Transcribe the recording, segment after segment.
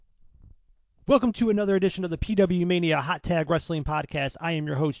Welcome to another edition of the PWMania Hot Tag Wrestling Podcast. I am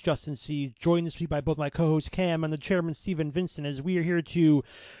your host, Justin C., joined this week by both my co-hosts, Cam and the chairman, Steven Vincent, as we are here to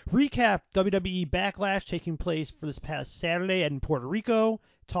recap WWE Backlash taking place for this past Saturday in Puerto Rico,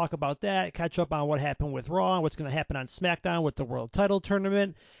 talk about that, catch up on what happened with Raw, and what's going to happen on Smackdown with the World Title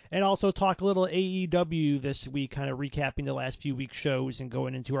Tournament, and also talk a little AEW this week, kind of recapping the last few weeks' shows and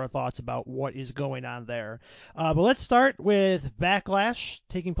going into our thoughts about what is going on there. But let's start with Backlash,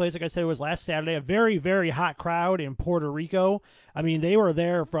 taking place, like I said, it was last Saturday. A very, very hot crowd in Puerto Rico. I mean, they were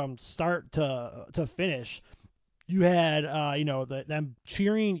there from start to finish. You had, them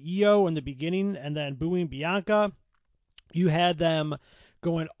cheering Io in the beginning and then booing Bianca. You had them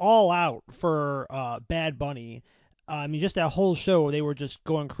going all out for Bad Bunny. I mean, just that whole show, they were just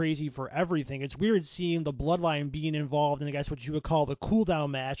going crazy for everything. It's weird seeing the Bloodline being involved in, I guess, what you would call the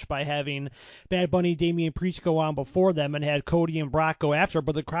cool-down match by having Bad Bunny, Damian Priest go on before them and had Cody and Brock go after,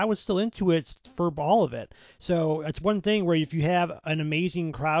 but the crowd was still into it for all of it. So it's one thing where if you have an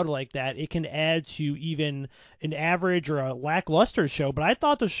amazing crowd like that, it can add to even an average or a lackluster show. But I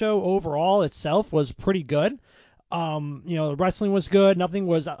thought the show overall itself was pretty good. The wrestling was good. Nothing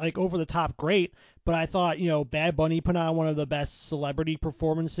was like over the top great, but I thought, Bad Bunny put on one of the best celebrity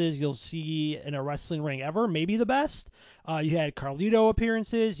performances you'll see in a wrestling ring ever, maybe the best. You had Carlito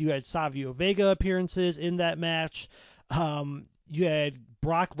appearances, you had Savio Vega appearances in that match. You had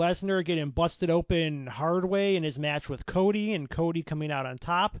Brock Lesnar getting busted open hard way in his match with Cody, and Cody coming out on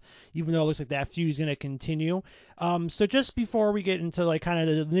top, even though it looks like that feud is going to continue. So just before we get into like kind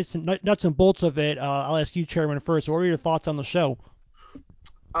of the nuts and bolts of it, I'll ask you, Chairman, first. What were your thoughts on the show?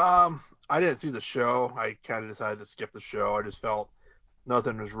 I didn't see the show. I kind of decided to skip the show. I just felt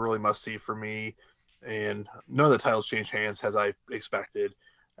nothing was really must see for me, and none of the titles changed hands as I expected.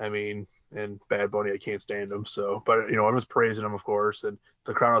 I mean, and Bad Bunny, I can't stand him. So, but I was praising him, of course, and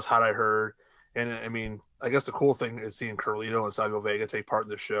the crowd was hot. I heard, and I mean, I guess the cool thing is seeing Carlito and Savio Vega take part in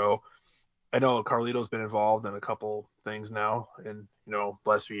the show. I know Carlito's been involved in a couple things now in the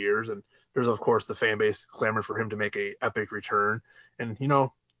last few years, and there's of course the fan base clamoring for him to make a epic return. And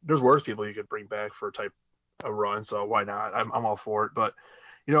there's worse people you could bring back for a type of run, so why not? I'm all for it. But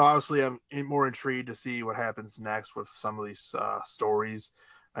obviously I'm more intrigued to see what happens next with some of these stories.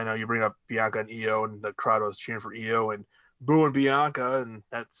 I know you bring up Bianca and Io, and the crowd was cheering for Io and booing Bianca, and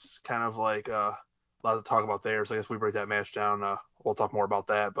that's kind of like a lot to talk about there. So I guess we break that match down. We'll talk more about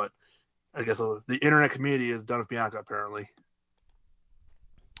that, but I guess the internet community is done with Bianca apparently.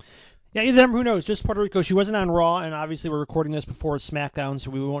 Yeah, either them, who knows? Just Puerto Rico. She wasn't on Raw, and obviously we're recording this before SmackDown,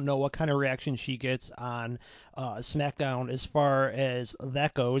 so we won't know what kind of reaction she gets on SmackDown as far as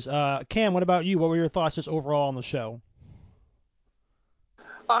that goes. Cam, what about you? What were your thoughts just overall on the show?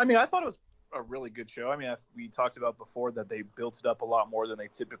 I mean, I thought it was a really good show. I mean, we talked about before that they built it up a lot more than they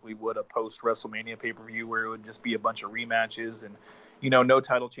typically would a post-WrestleMania pay-per-view where it would just be a bunch of rematches and, no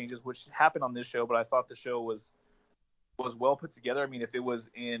title changes, which happened on this show, but I thought the show was well put together. I mean, if it was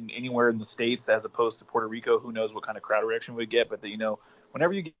in anywhere in the States as opposed to Puerto Rico, who knows what kind of crowd reaction we'd get. But,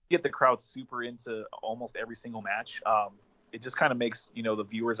 whenever you get the crowd super into almost every single match, it just kind of makes, the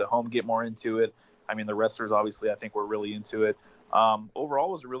viewers at home get more into it. I mean, the wrestlers, obviously, I think were really into it. Overall,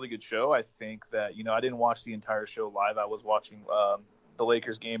 it was a really good show. I think that, I didn't watch the entire show live. I was watching the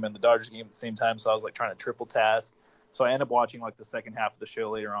Lakers game and the Dodgers game at the same time, so I was like trying to triple task. So I ended up watching like the second half of the show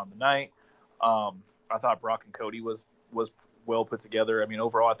later on the night. I thought Brock and Cody was well put together. I mean,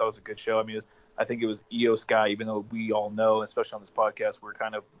 overall, I thought it was a good show. I mean, I think it was Io Sky, even though we all know, especially on this podcast, we're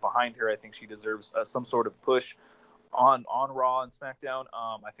kind of behind her. I think she deserves some sort of push on Raw and SmackDown.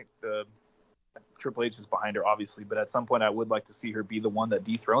 I think the Triple H is behind her, obviously, but at some point I would like to see her be the one that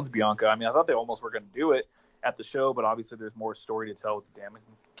dethrones Bianca. I mean, I thought they almost were going to do it at the show, but obviously there's more story to tell with the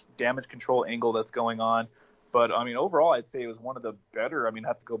damage control angle that's going on. But, I mean, overall, I'd say it was one of the better. I mean, I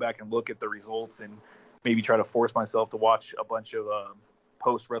have to go back and look at the results and maybe try to force myself to watch a bunch of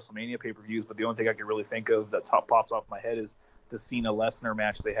post-WrestleMania pay-per-views, but the only thing I can really think of that pops off my head is the Cena-Lesnar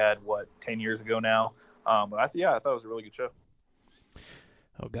match they had, 10 years ago now. But I thought it was a really good show.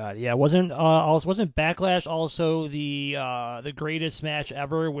 Oh God, yeah, wasn't Backlash also the greatest match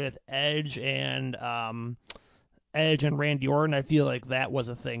ever with Edge and Randy Orton? I feel like that was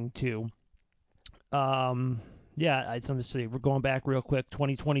a thing too. Yeah, let me see. We're going back real quick.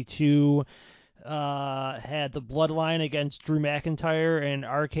 2022 had the Bloodline against Drew McIntyre and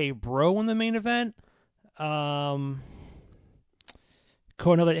RK Bro in the main event. Had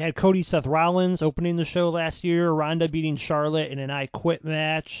Cody Seth Rollins opening the show last year. Ronda beating Charlotte in an I Quit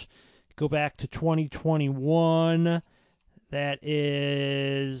match. Go back to 2021. That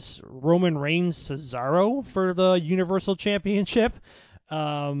is Roman Reigns, Cesaro for the Universal Championship. 2022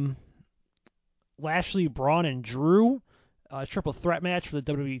 had Cody Seth Rollins opening the show last year. Ronda beating Charlotte in an I Quit match. Go back to 2021. That is Roman Reigns, Cesaro for the Universal Championship. 2023 had Cody Seth Rollins opening the show last year. Ronda beating Charlotte in an I Quit match. Go back to 2021. That is Roman Reigns, Cesaro for Lashley, Braun, and Drew. Triple threat match for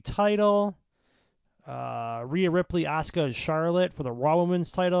the WWE title. Rhea Ripley, Asuka, and Charlotte for the Raw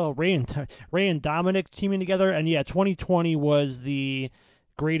Women's title. Ray and Dominic teaming together. And yeah, 2020 was the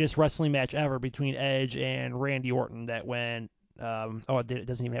greatest wrestling match ever between Edge and Randy Orton that went. It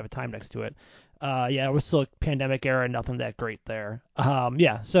doesn't even have a time next to it. It was still a pandemic era, nothing that great there. You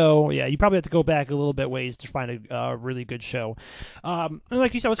probably have to go back a little bit ways to find a really good show. And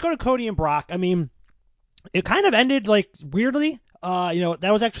like you said, let's go to Cody and Brock. I mean, it kind of ended like weirdly.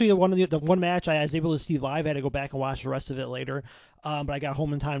 That was actually the one match I was able to see live. I had to go back and watch the rest of it later. But I got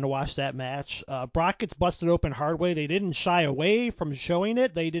home in time to watch that match. Brock gets busted open hard way. They didn't shy away from showing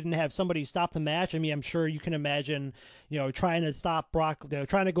it. They didn't have somebody stop the match. I mean, I'm sure you can imagine, trying to stop Brock,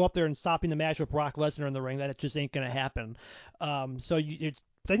 trying to go up there and stopping the match with Brock Lesnar in the ring. That just ain't going to happen. I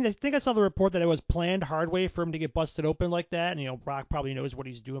think I saw the report that it was planned hard way for him to get busted open like that. And, Brock probably knows what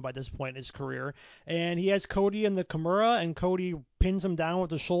he's doing by this point in his career. And he has Cody in the Kimura, and Cody pins him down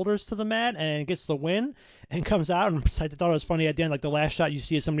with the shoulders to the mat and gets the win and comes out. And I thought it was funny at the end, like the last shot you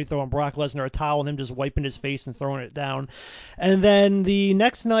see is somebody throwing Brock Lesnar a towel and him just wiping his face and throwing it down. And then the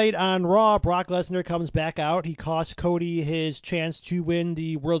next night on Raw, Brock Lesnar comes back out. He costs Cody his chance to win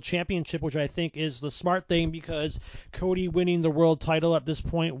the World Championship, which I think is the smart thing because Cody winning the world title at this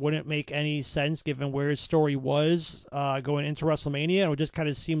point wouldn't make any sense given where his story was going into WrestleMania. It would just kind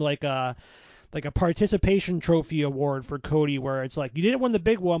of seem like a participation trophy award for Cody, where it's like, you didn't win the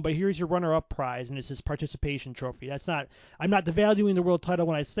big one, but here's your runner-up prize, and it's his participation trophy. I'm not devaluing the world title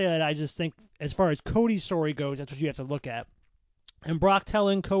when I say that. I just think as far as Cody's story goes, that's what you have to look at. And Brock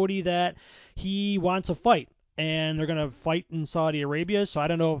telling Cody that he wants a fight, and they're going to fight in Saudi Arabia, so I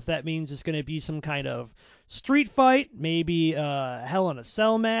don't know if that means it's going to be some kind of street fight, maybe a Hell in a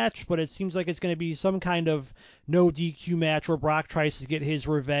Cell match, but it seems like it's going to be some kind of no DQ match where Brock tries to get his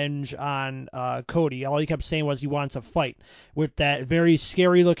revenge on Cody. All he kept saying was he wants a fight with that very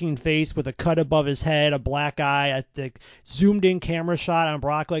scary looking face with a cut above his head, a black eye, a zoomed in camera shot on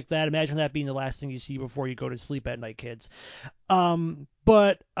Brock like that. Imagine that being the last thing you see before you go to sleep at night, kids.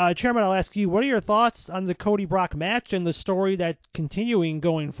 But Chairman, I'll ask you, what are your thoughts on the Cody Brock match and the story that's continuing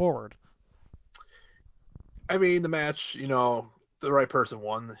going forward? I mean, the match, the right person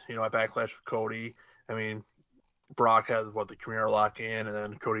won, at Backlash with Cody. I mean, Brock had the Kimura lock in, and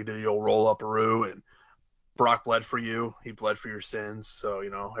then Cody did the old roll up Aru, and Brock bled for you. He bled for your sins. So,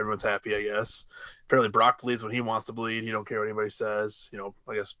 everyone's happy, I guess. Apparently Brock bleeds when he wants to bleed. He don't care what anybody says.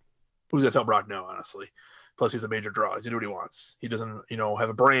 I guess who's going to tell Brock no, honestly? Plus, he's a major draw. He's going to do what he wants. He doesn't, have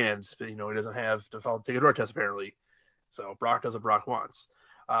a brand. He doesn't have to take a drug test, apparently. So Brock does what Brock wants.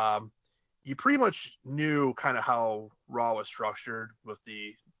 You pretty much knew kind of how Raw was structured with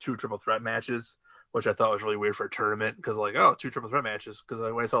the 2 triple threat matches, which I thought was really weird for a tournament because, 2 triple threat matches. Because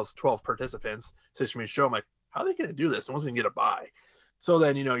when I saw 12 participants, 6-minute show, I'm like, how are they going to do this? No one's going to get a bye. So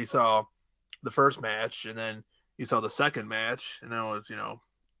then, you saw the first match, and then you saw the second match, and then it was,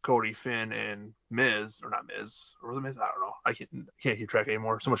 Cody, Finn, and Miz, or not Miz, or was it Miz? I don't know. I can't keep track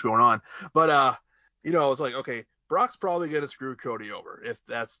anymore. So much going on. But, it's like, okay, Brock's probably going to screw Cody over if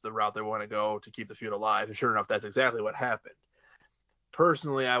that's the route they want to go to keep the feud alive. And sure enough, that's exactly what happened.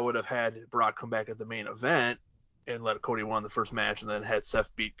 Personally, I would have had Brock come back at the main event and let Cody win the first match and then had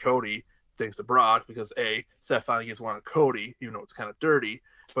Seth beat Cody thanks to Brock because, A, Seth finally gets one on Cody, even though it's kind of dirty.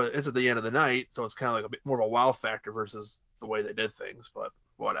 But it's at the end of the night, so it's kind of like a bit more of a wow factor versus the way they did things. But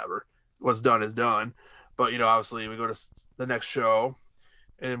whatever. What's done is done. But, obviously we go to the next show,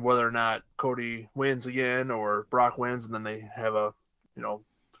 and whether or not Cody wins again or Brock wins, and then they have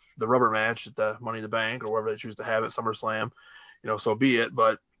the rubber match at the Money in the Bank or wherever they choose to have it, SummerSlam, so be it.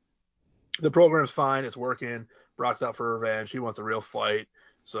 But the program's fine. It's working. Brock's out for revenge. He wants a real fight.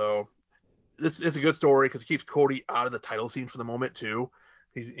 So it's a good story because it keeps Cody out of the title scene for the moment too.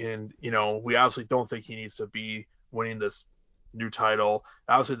 We obviously don't think he needs to be winning this new title.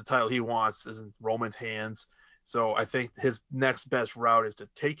 Obviously the title he wants is in Roman's hands. So I think his next best route is to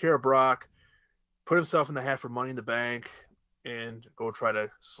take care of Brock, put himself in the hat for Money in the Bank, and go try to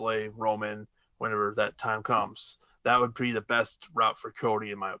slay Roman whenever that time comes. That would be the best route for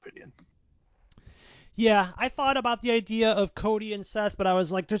Cody, in my opinion. Yeah, I thought about the idea of Cody and Seth, but I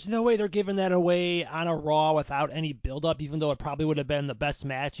was like, there's no way they're giving that away on a Raw without any build-up, even though it probably would have been the best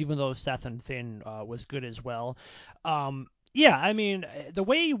match, even though Seth and Finn was good as well. I mean, the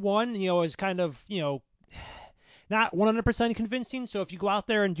way he won, is kind of, not 100% convincing. So if you go out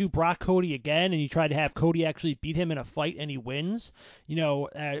there and do Brock Cody again and you try to have Cody actually beat him in a fight and he wins,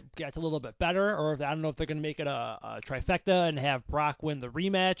 that's a little bit better. Or I don't know if they're going to make it a trifecta and have Brock win the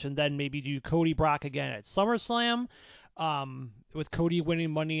rematch and then maybe do Cody Brock again at SummerSlam. with Cody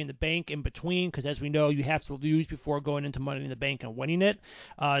winning Money in the Bank in between, because as we know, you have to lose before going into Money in the Bank and winning it.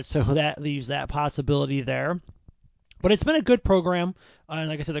 So that leaves that possibility there. But it's been a good program. And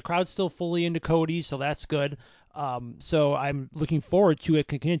like I said, the crowd's still fully into Cody, so that's good. So I'm looking forward to it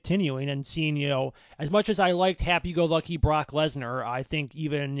continuing and seeing, as much as I liked happy-go-lucky Brock Lesnar, I think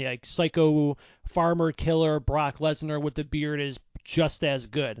even like psycho farmer killer Brock Lesnar with the beard is just as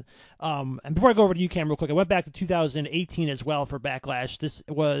good. And before I go over to you, Cam, real quick, I went back to 2018 as well for Backlash. This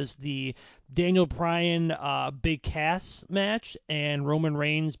was the Daniel Bryan Big Cass match, and Roman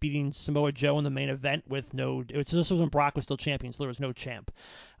Reigns beating Samoa Joe in the main event with no. This was when Brock was still champion, so there was no champ.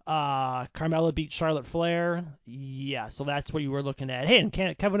 Carmella beat Charlotte Flair. Yeah, so that's what you were looking at. Hey, and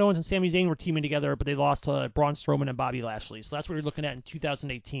Kevin Owens and Sami Zayn were teaming together, but they lost to Braun Strowman and Bobby Lashley. So that's what you're looking at in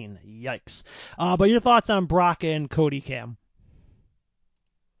 2018. Yikes. But your thoughts on Brock and Cody, Cam?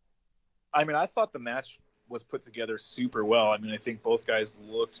 I mean, I thought the match was put together super well. I mean, I think both guys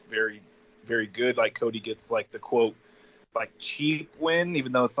looked very, very good. Like Cody gets like the quote, like cheap win,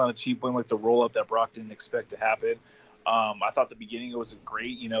 even though it's not a cheap win, like the roll up that Brock didn't expect to happen. I thought the beginning was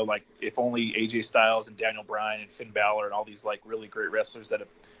great. Like if only AJ Styles and Daniel Bryan and Finn Balor and all these like really great wrestlers that have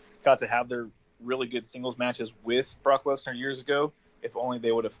got to have their really good singles matches with Brock Lesnar years ago. If only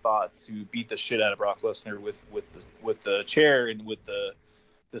they would have thought to beat the shit out of Brock Lesnar with the chair and with the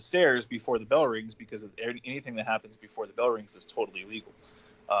stairs before the bell rings, because anything that happens before the bell rings is totally illegal.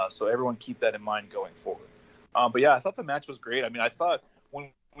 So everyone keep that in mind going forward. But yeah, I thought the match was great. I mean, I thought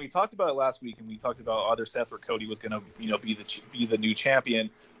when we talked about it last week and we talked about other Seth where Cody was going to, be the new champion.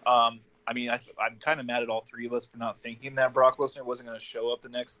 I mean, I'm kind of mad at all three of us for not thinking that Brock Lesnar wasn't going to show up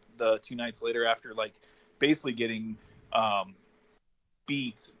the 2 nights later after like basically getting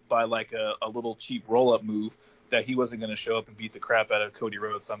beat by like a little cheap roll up move, that he wasn't going to show up and beat the crap out of Cody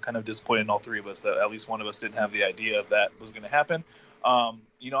Rhodes. So I'm kind of disappointed in all three of us that at least one of us didn't have the idea of that was going to happen.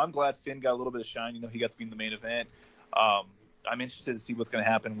 I'm glad Finn got a little bit of shine. He got to be in the main event. I'm interested to see what's going to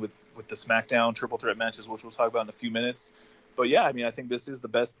happen with the Smackdown triple threat matches, which we'll talk about in a few minutes. But yeah, I mean, I think this is the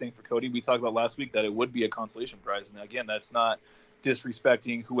best thing for Cody. We talked about last week that it would be a consolation prize. And again, that's not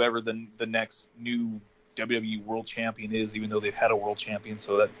disrespecting whoever the next new WWE World Champion is, even though they've had a World Champion.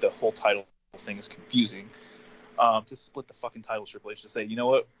 So that the whole title thing is confusing. Just split the fucking titles, Triple H. To say, you know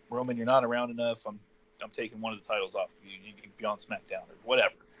what, Roman, you're not around enough. I'm taking one of the titles off. You can be on SmackDown or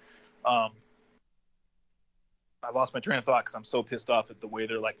whatever. I lost my train of thought because I'm so pissed off at the way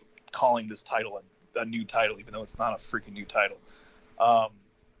they're like calling this title a new title, even though it's not a freaking new title. I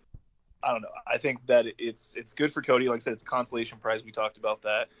don't know. I think that it's good for Cody. Like I said, it's a consolation prize. We talked about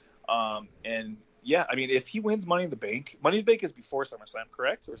that. And yeah, I mean, if he wins Money in the Bank is before SummerSlam,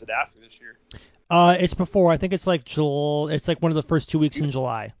 correct? Or is it after this year? It's before. I think it's like It's like one of the first 2 weeks in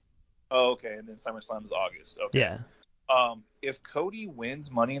July. Oh, okay. And then SummerSlam is August. Okay. Yeah. If Cody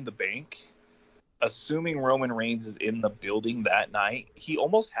wins Money in the Bank, assuming Roman Reigns is in the building that night, he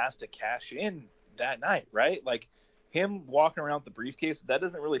almost has to cash in that night, right? Like him walking around with the briefcase, that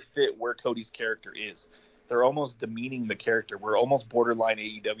doesn't really fit where Cody's character is. They're almost demeaning the character. We're almost borderline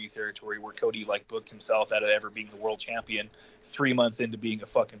AEW territory where Cody like booked himself out of ever being the world champion 3 months into being a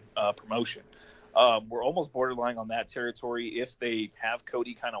fucking promotion. We're almost borderline on that territory if they have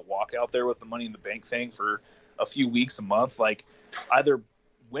Cody kind of walk out there with the Money in the Bank thing for a few weeks, a month, like either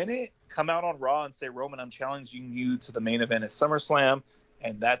win it, come out on Raw and say, Roman, I'm challenging you to the main event at SummerSlam,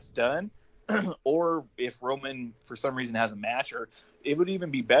 and that's done. Or if Roman for some reason has a match, or it would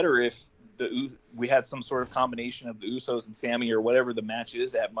even be better if we had some sort of combination of the Usos and Sammy or whatever the match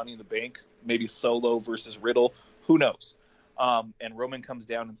is at Money in the Bank, maybe Solo versus Riddle, who knows? And Roman comes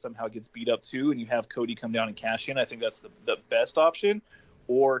down and somehow gets beat up too, and you have Cody come down and cash in. I think that's the best option.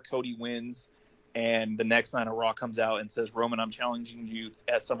 Or Cody wins, and the next night of Raw comes out and says, Roman, I'm challenging you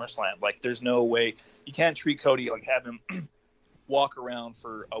at SummerSlam. Like, there's no way. You can't treat Cody like have him walk around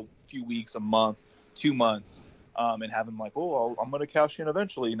for a few weeks, a month, 2 months, and have him like, oh, I'm going to cash in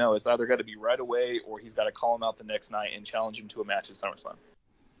eventually. No, it's either got to be right away or he's got to call him out the next night and challenge him to a match at SummerSlam.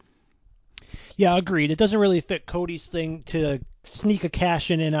 Yeah, agreed. It doesn't really fit Cody's thing to sneak a cash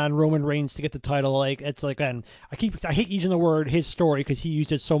in on Roman Reigns to get the title. Like it's like, and I hate using the word his story because he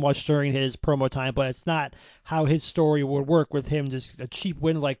used it so much during his promo time, but it's not how his story would work with him. Just a cheap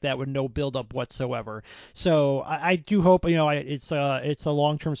win like that with no build up whatsoever. So I do hope it's a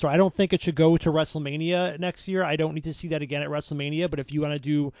long term story. I don't think it should go to WrestleMania next year. I don't need to see that again at WrestleMania. But if you want to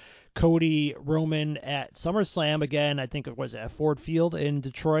do Cody Roman at SummerSlam again, I think it was at Ford Field in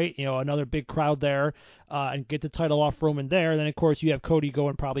Detroit, another big crowd there, and get the title off Roman there. Then of course you have Cody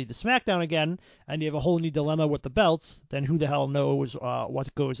going probably to SmackDown again, and you have a whole new dilemma with the belts. Then who the hell knows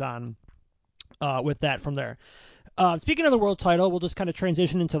what goes on with that from there. Speaking of the world title, we'll just kind of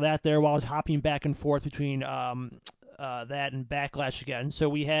transition into that there while I was hopping back and forth between that and Backlash again. So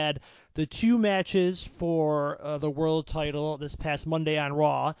we had the two matches for the world title this past Monday on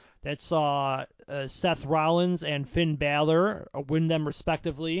Raw that saw Seth Rollins and Finn Balor win them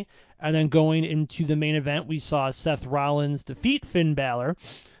respectively. And then going into the main event, we saw Seth Rollins defeat Finn Balor.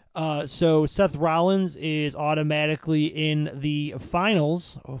 So Seth Rollins is automatically in the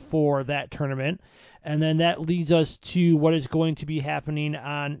finals for that tournament. And then that leads us to what is going to be happening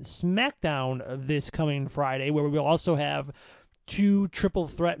on SmackDown this coming Friday, where we will also have two triple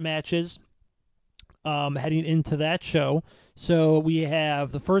threat matches heading into that show. So we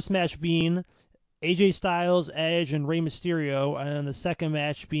have the first match being AJ Styles, Edge, and Rey Mysterio, and then the second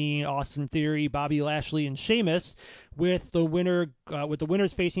match being Austin Theory, Bobby Lashley, and Sheamus, with the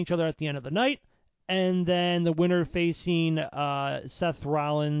winners facing each other at the end of the night, and then the winner facing Seth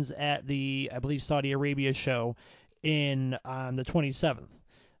Rollins at the, I believe, Saudi Arabia show on the 27th.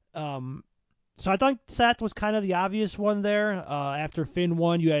 So I thought Seth was kind of the obvious one there. After Finn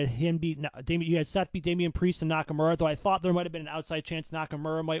won, you had Seth beat Damian Priest and Nakamura, though I thought there might have been an outside chance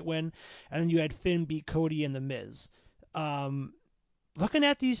Nakamura might win, and then you had Finn beat Cody and The Miz. Looking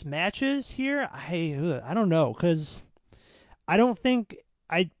at these matches here, I don't know, because I think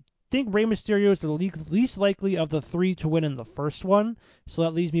Rey Mysterio is the least likely of the three to win in the first one, so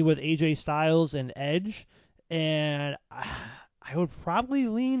that leaves me with AJ Styles and Edge, and I would probably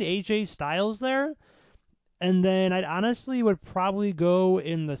lean AJ Styles there, and then I'd honestly would probably go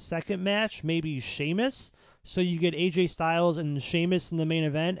in the second match, maybe Sheamus, so you get AJ Styles and Sheamus in the main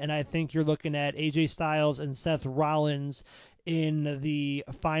event, and I think you're looking at AJ Styles and Seth Rollins in the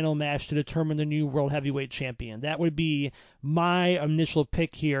final match to determine the new World Heavyweight Champion. That would be my initial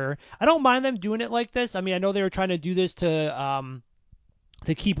pick here. I don't mind them doing it like this. I mean, I know they were trying to do this to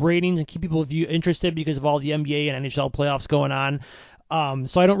keep ratings and keep people interested because of all the NBA and NHL playoffs going on.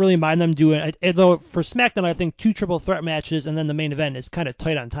 So I don't really mind them doing it. Although for SmackDown, I think two triple threat matches and then the main event is kind of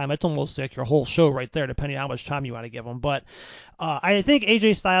tight on time. It's almost like your whole show right there, depending on how much time you want to give them. But I think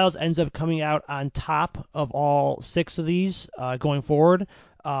AJ Styles ends up coming out on top of all six of these going forward.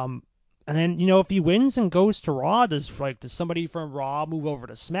 And then, if he wins and goes to Raw, does somebody from Raw move over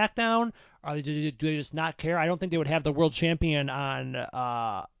to SmackDown? Or do they just not care? I don't think they would have the world champion on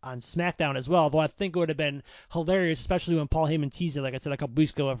SmackDown as well, though I think it would have been hilarious, especially when Paul Heyman teased it, like I said a couple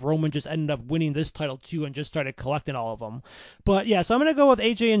weeks ago, if Roman just ended up winning this title too and just started collecting all of them. But yeah, so I'm going to go with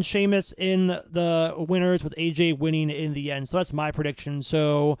AJ and Sheamus in the winners, with AJ winning in the end. So that's my prediction.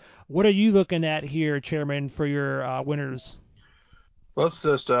 So what are you looking at here, Chairman, for your winners? Let's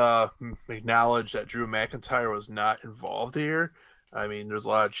just acknowledge that Drew McIntyre was not involved here. I mean, there's a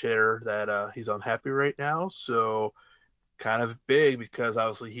lot of chatter that he's unhappy right now, so kind of big because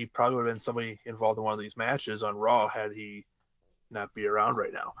obviously he probably would have been somebody involved in one of these matches on Raw had he not be around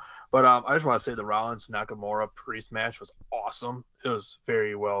right now. But I just want to say the Rollins Nakamura Priest match was awesome. It was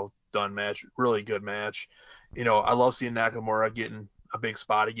very well done match, really good match. I love seeing Nakamura getting a big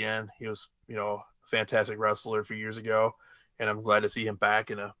spot again. He was, a fantastic wrestler a few years ago, and I'm glad to see him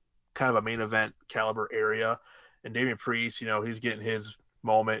back in a kind of a main event caliber area. And Damian Priest, he's getting his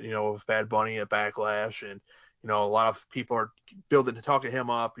moment, with Bad Bunny at Backlash, and a lot of people are building to talking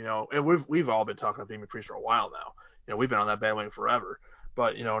him up, and we've all been talking about Damian Priest for a while now. We've been on that bandwagon forever,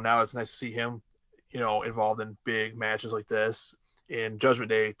 but now it's nice to see him, involved in big matches like this. In Judgment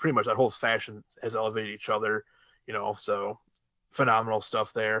Day, pretty much that whole faction has elevated each other, so phenomenal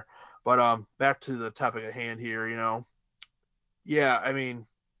stuff there. But back to the topic at hand here, yeah, I mean,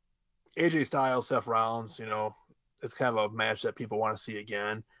 AJ Styles, Seth Rollins, it's kind of a match that people want to see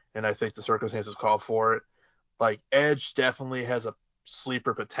again, and I think the circumstances call for it. Like Edge definitely has a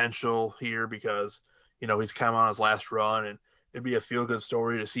sleeper potential here because he's kind of on his last run, and it'd be a feel good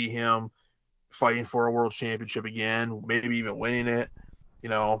story to see him fighting for a world championship again, maybe even winning it.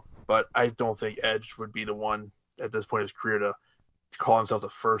 But I don't think Edge would be the one at this point in his career to call himself the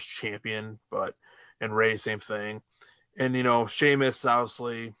first champion. And Ray, same thing. And Sheamus,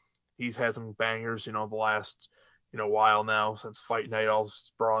 obviously, he's had some bangers, the last while now since Fight Night, all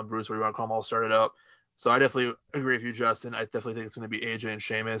Brawl and Bruce, whatever you want to call them, all started up. So I definitely agree with you, Justin. I definitely think it's going to be AJ and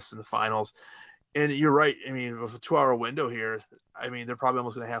Sheamus in the finals. And you're right. I mean, with a 2-hour window here, I mean, they're probably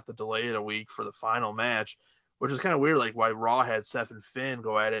almost going to have to delay it a week for the final match, which is kind of weird. Like why Raw had Seth and Finn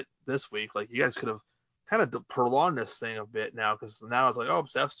go at it this week. Like you guys could have kind of prolonged this thing a bit now, because now it's like, oh,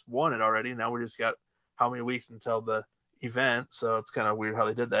 Seth's won it already. Now we just got how many weeks until the event. So it's kind of weird how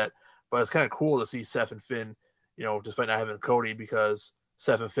they did that. But it's kind of cool to see Seth and Finn, despite not having Cody, because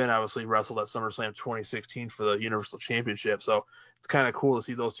Seth and Finn obviously wrestled at SummerSlam 2016 for the Universal Championship. So it's kind of cool to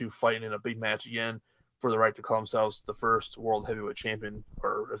see those two fighting in a big match again for the right to call themselves the first world heavyweight champion,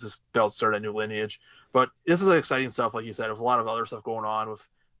 or if this belt started a new lineage. But this is exciting stuff, like you said, with a lot of other stuff going on with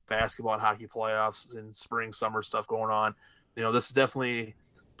basketball and hockey playoffs and spring, summer stuff going on. This is definitely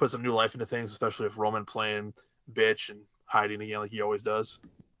put some new life into things, especially with Roman playing bitch and hiding again like he always does.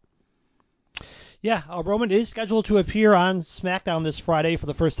 Yeah, Roman is scheduled to appear on SmackDown this Friday for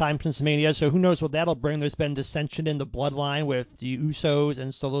the first time since Mania, so who knows what that'll bring. There's been dissension in the bloodline with the Usos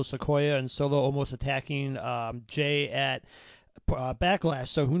and Solo Sikoa, and Solo almost attacking Jay at Backlash,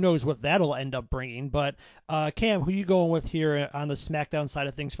 so who knows what that'll end up bringing. But Cam, who you going with here on the SmackDown side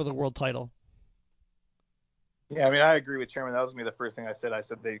of things for the world title? Yeah, I mean, I agree with Chairman. That was going to be the first thing I said. I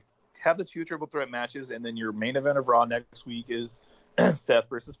said they have the 2 triple threat matches, and then your main event of Raw next week is Seth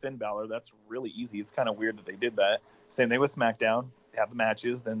versus Finn Balor. That's really easy. It's kind of weird that they did that. Same thing with SmackDown. Have the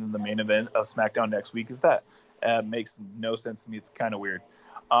matches, then the main event of SmackDown next week is that. Makes no sense to me. It's kind of weird.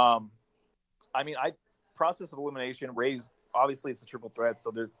 I mean, process of elimination, Ray's, obviously it's a triple threat,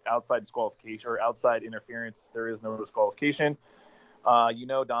 so there's outside disqualification or outside interference. There is no disqualification.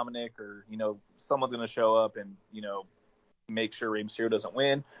 Dominic or, someone's going to show up and, make sure Rey Mysterio doesn't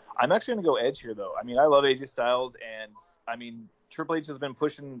win. I'm actually going to go Edge here, though. I mean, I love AJ Styles, and, I mean, Triple H has been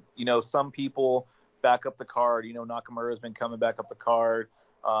pushing, some people back up the card. Nakamura's been coming back up the card.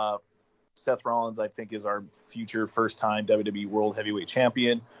 Seth Rollins, I think, is our future first-time WWE World Heavyweight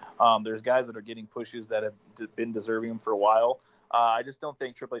Champion. There's guys that are getting pushes that have been deserving them for a while. I just don't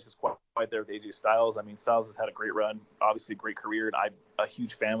think Triple H is quite there with AJ Styles. I mean, Styles has had a great run, obviously a great career, and I'm a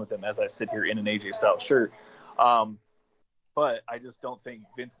huge fan with him as I sit here in an AJ Styles shirt. But I just don't think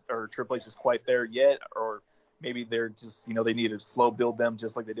Vince or Triple H is quite there yet, or maybe they're just, they need to slow build them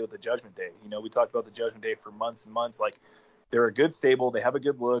just like they did with the Judgment Day. We talked about the Judgment Day for months and months. Like, they're a good stable. They have a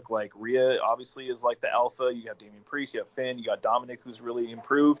good look. Like, Rhea obviously is like the alpha. You have Damian Priest, you have Finn, you got Dominic, who's really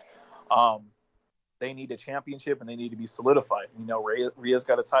improved. They need a championship and they need to be solidified. Rhea's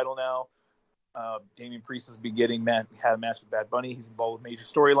got a title now. Damian Priest has been had a match with Bad Bunny. He's involved with major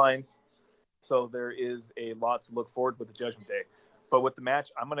storylines. So there is a lot to look forward with the Judgment Day. But with the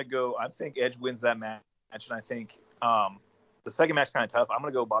match, I think Edge wins that match. And I think the second match kind of tough. I'm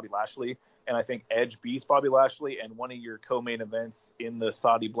going to go Bobby Lashley. And I think Edge beats Bobby Lashley. And one of your co-main events in the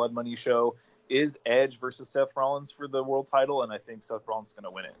Saudi Blood Money show is Edge versus Seth Rollins for the world title. And I think Seth Rollins is going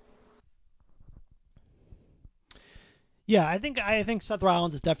to win it. Yeah, I think Seth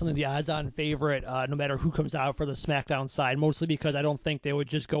Rollins is definitely the odds-on favorite, no matter who comes out for the SmackDown side. Mostly because I don't think they would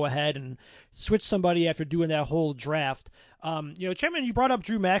just go ahead and switch somebody after doing that whole draft. Chairman, you brought up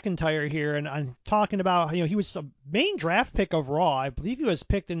Drew McIntyre here, and I'm talking about he was a main draft pick of Raw. I believe he was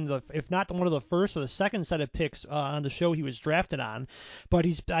picked in if not one of the first or the second set of picks on the show he was drafted on. But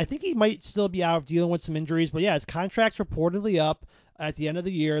I think he might still be out of dealing with some injuries. But yeah, his contract's reportedly up at the end of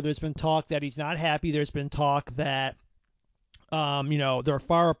the year. There's been talk that he's not happy. There's been talk that they're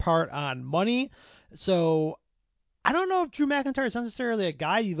far apart on money. So I don't know if Drew McIntyre is necessarily a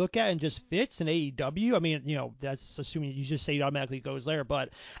guy you look at and just fits in AEW. I mean, that's assuming you just say he automatically goes there.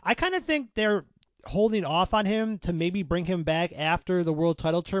 But I kind of think they're holding off on him to maybe bring him back after the world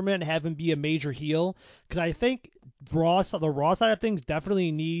title tournament and have him be a major heel. Because I think the Raw side of things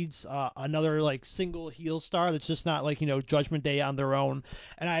definitely needs another single heel star that's just not Judgment Day on their own.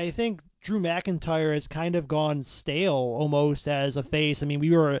 And I think Drew McIntyre has kind of gone stale almost as a face. I mean,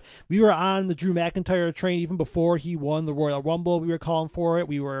 we were on the Drew McIntyre train even before he won the Royal Rumble. We were calling for it.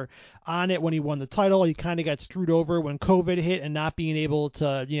 We were on it when he won the title. He kind of got screwed over when COVID hit and not being able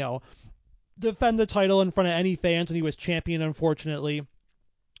to, defend the title in front of any fans when he was champion, unfortunately.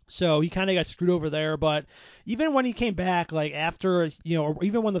 So he kind of got screwed over there. But even when he came back, after,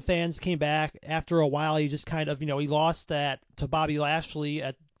 even when the fans came back after a while, he just kind of, he lost that to Bobby Lashley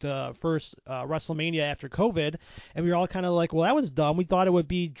at the first WrestleMania after COVID, and we were all kind of like, well, that was dumb. We thought it would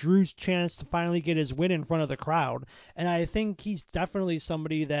be Drew's chance to finally get his win in front of the crowd, and I think he's definitely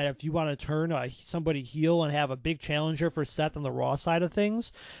somebody that if you want to turn somebody heel and have a big challenger for Seth on the Raw side of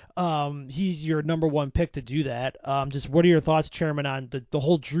things, he's your number one pick to do that. Just what are your thoughts, Chairman, on the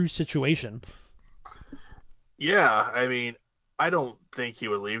whole Drew situation? Yeah, I mean, I don't think he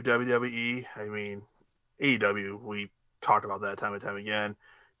would leave WWE. I mean, AEW, we talked about that time and time again.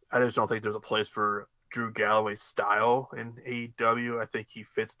 I just don't think there's a place for Drew Galloway's style in AEW. I think he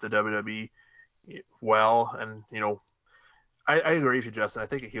fits the WWE well, and I agree with you, Justin. I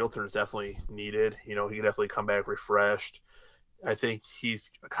think a heel turn is definitely needed. He can definitely come back refreshed. I think he's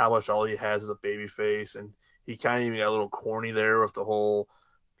accomplished all he has as a babyface, and he kind of even got a little corny there with the whole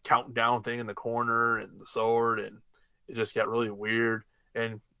countdown thing in the corner and the sword, and it just got really weird.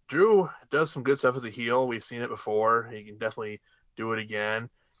 And Drew does some good stuff as a heel. We've seen it before. He can definitely do it again.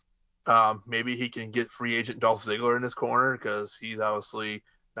 Maybe he can get free agent Dolph Ziggler in his corner because he's obviously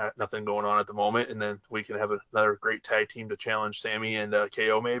nothing going on at the moment, and then we can have another great tag team to challenge Sammy and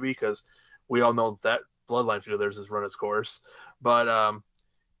KO maybe because we all know that bloodline feud of theirs has run its course. But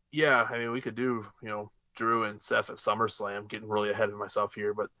yeah, I mean we could do Drew and Seth at SummerSlam. Getting really ahead of myself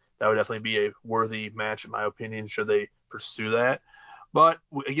here, but that would definitely be a worthy match in my opinion. Should they pursue that? But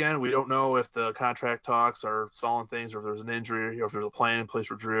again, we don't know if the contract talks are stalling things, or if there's an injury, or if there's a plan in place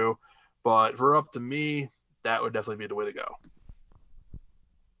for Drew. But for up to me, that would definitely be the way to go.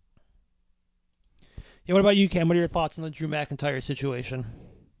 Yeah, what about you, Cam? What are your thoughts on the Drew McIntyre situation?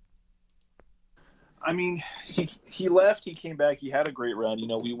 I mean, he left, he came back, he had a great run.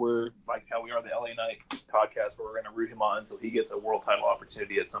 We were like how we are the LA Knight podcast, where we're going to root him on until he gets a world title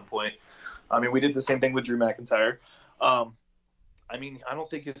opportunity at some point. I mean, we did the same thing with Drew McIntyre. I mean, I don't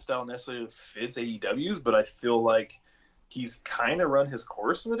think his style necessarily fits AEW's, but I feel like he's kind of run his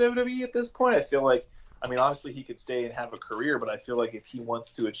course in the WWE at this point. I feel like, I mean, obviously he could stay and have a career, but I feel like if he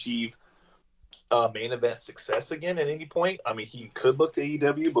wants to achieve main event success again at any point, I mean, he could look to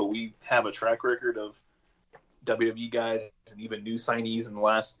AEW, but we have a track record of WWE guys and even new signees in the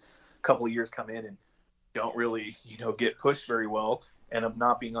last couple of years come in and don't really, get pushed very well, and of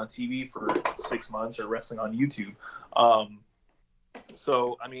not being on TV for 6 months or wrestling on YouTube.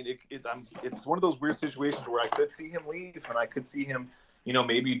 So, I mean, it's one of those weird situations where I could see him leave, and I could see him,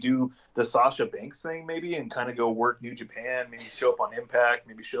 maybe do the Sasha Banks thing, maybe, and kind of go work New Japan, maybe show up on Impact,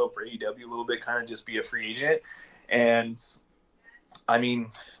 maybe show up for AEW a little bit, kind of just be a free agent. And, I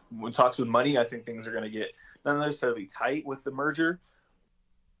mean, when talks with money, I think things are going to get not necessarily tight with the merger,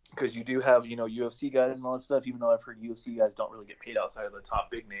 because you do have, UFC guys and all that stuff, even though I've heard UFC guys don't really get paid outside of the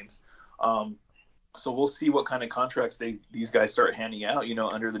top big names. So we'll see what kind of contracts these guys start handing out,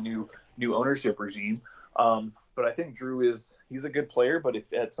 under the new ownership regime. But I think Drew he's a good player, but if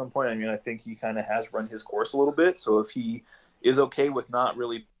at some point, I mean, I think he kind of has run his course a little bit. So if he is okay with not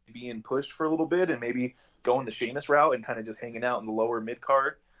really being pushed for a little bit and maybe going the Sheamus route and kind of just hanging out in the lower mid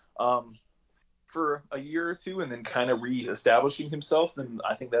card for a year or two and then kind of reestablishing himself, then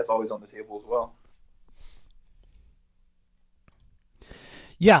I think that's always on the table as well.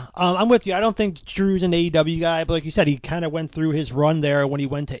 Yeah, I'm with you. I don't think Drew's an AEW guy, but like you said, he kind of went through his run there when he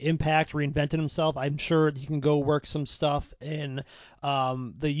went to Impact, reinvented himself. I'm sure he can go work some stuff in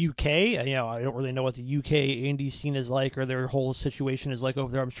the UK. I don't really know what the UK indie scene is like or their whole situation is like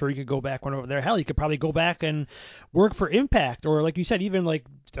over there. I'm sure he could go back when over there. Hell, he could probably go back and work for Impact, or like you said, even like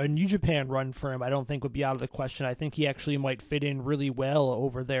a New Japan run for him. I don't think would be out of the question. I think he actually might fit in really well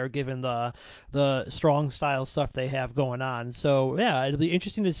over there, given the strong style stuff they have going on. So yeah, it'll be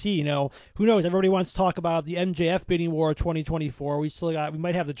interesting to see. Who knows? Everybody wants to talk about the MJF bidding war of 2024. We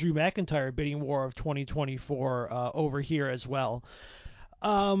might have the Drew McIntyre bidding war of 2024 over here as well.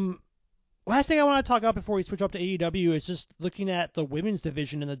 Last thing I want to talk about before we switch up to AEW is just looking at the women's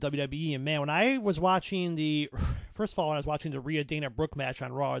division in the WWE. And man, when I was watching first of all, when I was watching the Rhea Dana Brooke match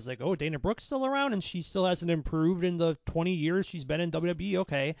on Raw, I was like, oh, Dana Brooke's still around and she still hasn't improved in the 20 years she's been in WWE.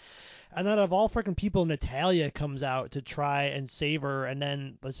 Okay. And then of all freaking people, Natalya comes out to try and save her, and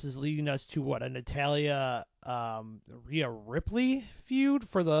then this is leading us to what, a Natalya Rhea Ripley feud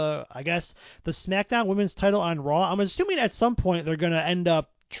for the SmackDown Women's title on Raw. I'm assuming at some point they're gonna end up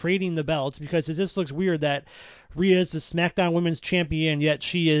trading the belts, because it just looks weird that Rhea is the SmackDown Women's Champion, yet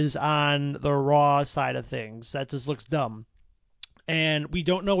she is on the Raw side of things. That just looks dumb. And we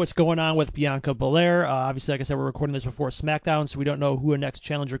don't know what's going on with Bianca Belair. Obviously, like I said, we're recording this before SmackDown, so we don't know who a next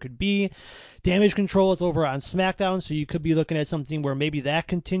challenger could be. Damage Control is over on SmackDown, so you could be looking at something where maybe that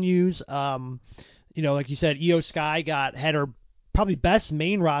continues. Like you said, Io Sky had her probably best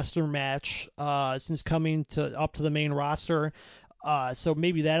main roster match since coming up to the main roster. So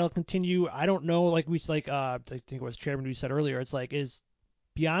maybe that'll continue. I don't know. I think it was Chairman who said earlier. It's like, is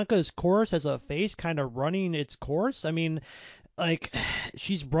Bianca's course as a face kind of running its course? I mean,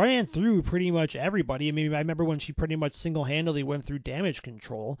 she's running through pretty much everybody. I mean, I remember when she pretty much single-handedly went through Damage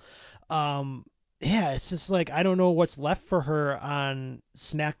Control. Yeah, it's just like, I don't know what's left for her on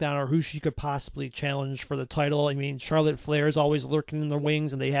SmackDown or who she could possibly challenge for the title. I mean, Charlotte Flair is always lurking in the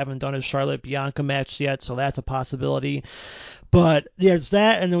wings, and they haven't done a Charlotte-Bianca match yet, so that's a possibility. But there's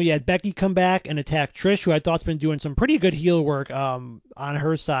that, and then we had Becky come back and attack Trish, who I thought's been doing some pretty good heel work on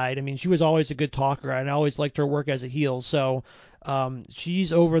her side. I mean, she was always a good talker, and I always liked her work as a heel. So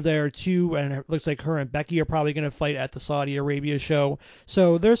She's over there too, and it looks like her and Becky are probably going to fight at the Saudi Arabia show.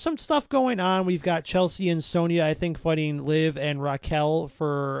 So there's some stuff going on. We've got Chelsea and Sonya, I think, fighting Liv and Raquel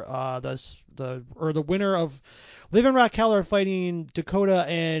for the winner of. Liv and Raquel are fighting Dakota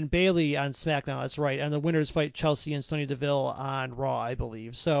and Bailey on SmackDown. That's right, and the winners fight Chelsea and Sonya Deville on Raw, I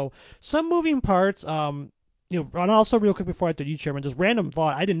believe. So some moving parts. And also real quick before I do you, Chairman, just random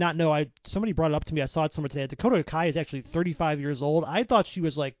thought. I did not know. Somebody brought it up to me. I saw it somewhere today. Dakota Kai is actually 35 years old. I thought she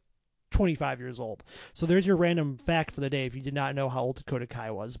was like 25 years old. So there's your random fact for the day if you did not know how old Dakota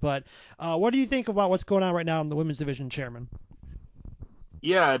Kai was. But what do you think about what's going on right now in the women's division, Chairman?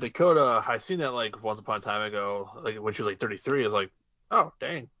 Yeah, Dakota, I seen that like once upon a time ago, like when she was like 33. I was like, oh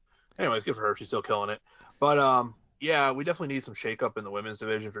dang. Anyways, good for her. She's still killing it. But yeah, we definitely need some shakeup in the women's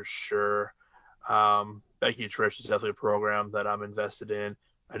division for sure. Becky and Trish is definitely a program that I'm invested in.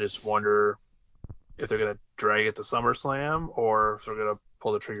 I just wonder if they're gonna drag it to SummerSlam or if they're gonna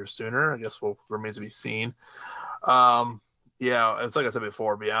pull the trigger sooner. I guess will remains to be seen. Yeah, it's like I said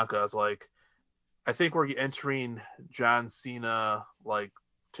before, Bianca is like I think we're entering John Cena like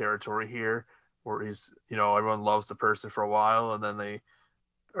territory here, where he's everyone loves the person for a while, and then they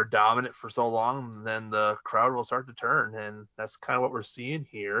are dominant for so long, and then the crowd will start to turn, and that's kind of what we're seeing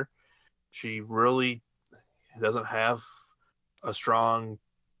here. She really doesn't have a strong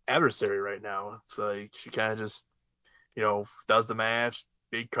adversary right now. It's like she kind of just does the match,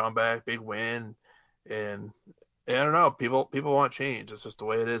 big comeback, big win, and I don't know. People want change. It's just the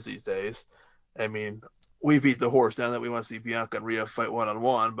way it is these days. I mean, we beat the horse down that we want to see Bianca and Rhea fight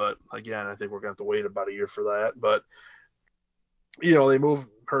one-on-one, but again, I think we're going to have to wait about a year for that. But, they moved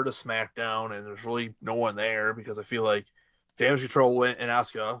her to SmackDown, and there's really no one there because I feel like Damage Control and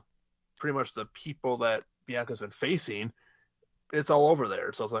Asuka, pretty much the people that Bianca's been facing, it's all over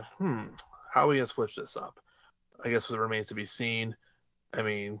there. So I was like, how are we going to switch this up? I guess it remains to be seen. I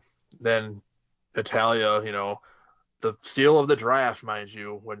mean, then Natalia, the steal of the draft, mind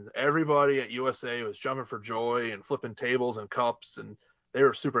you, when everybody at USA was jumping for joy and flipping tables and cups, and they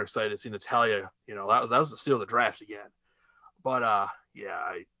were super excited to see Natalia. That was the steal of the draft again. But yeah,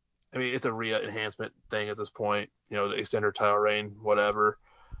 I mean, it's a Rhea enhancement thing at this point. To extend her title reign, whatever.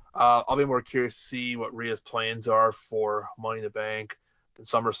 I'll be more curious to see what Rhea's plans are for Money in the Bank and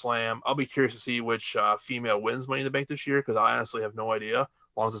SummerSlam. I'll be curious to see which female wins Money in the Bank this year because I honestly have no idea. As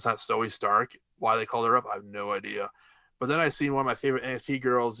long as it's not Zoe Stark, why they called her up, I have no idea. But then I seen one of my favorite NXT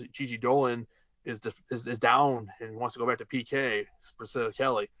girls, Gigi Dolan, is down and wants to go back to PK, Priscilla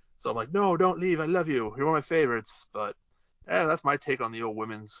Kelly. So I'm like, no, don't leave. I love you. You're one of my favorites. But that's my take on the old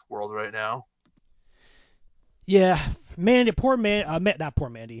women's world right now. Yeah, Mandy, poor Man, not poor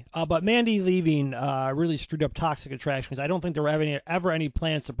Mandy, but Mandy leaving really screwed up Toxic Attraction because I don't think there were ever any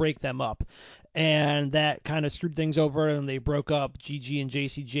plans to break them up, and that kind of screwed things over, and they broke up Gigi and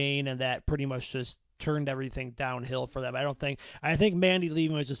JC Jane, and that pretty much just turned everything downhill for them. I think Mandy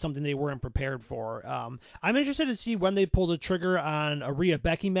leaving was just something they weren't prepared for. I'm interested to see when they pull the trigger on a Rhea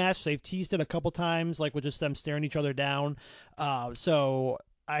Becky match. They've teased it a couple times, like with just them staring each other down. So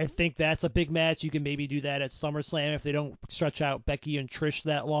I think that's a big match. You can maybe do that at SummerSlam if they don't stretch out Becky and Trish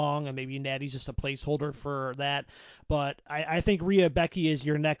that long, and maybe Natty's just a placeholder for that. But I think Rhea Becky is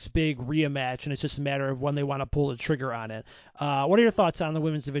your next big Rhea match, and it's just a matter of when they want to pull the trigger on it. What are your thoughts on the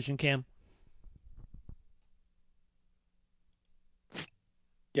women's division, Cam?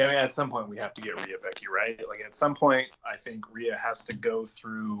 Yeah, I mean, at some point we have to get Rhea Becky, right? Like at some point, I think Rhea has to go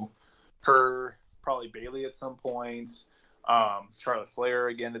through her, probably Bailey at some point, Charlotte Flair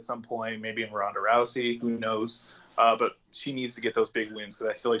again at some point, maybe in Ronda Rousey, who knows? But she needs to get those big wins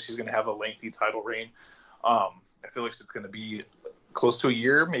because I feel like she's going to have a lengthy title reign. I feel like it's going to be close to a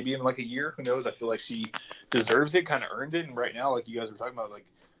year, maybe even like a year. Who knows? I feel like she deserves it, kind of earned it. And right now, like you guys were talking about, like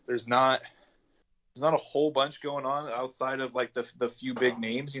there's not a whole bunch going on outside of like the few big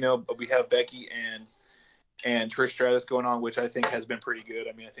names, but we have Becky and Trish Stratus going on, which I think has been pretty good.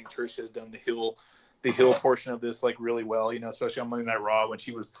 I mean, I think Trish has done the heel portion of this like really well, especially on Monday Night Raw when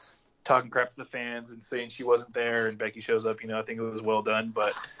she was talking crap to the fans and saying she wasn't there and Becky shows up, I think it was well done,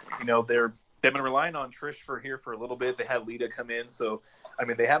 but they've been relying on Trish for a little bit. They had Lita come in, so I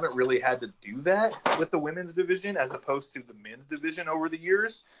mean, they haven't really had to do that with the women's division as opposed to the men's division over the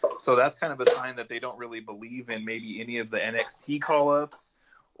years. So that's kind of a sign that they don't really believe in maybe any of the NXT call-ups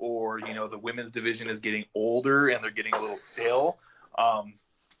or, the women's division is getting older and they're getting a little stale.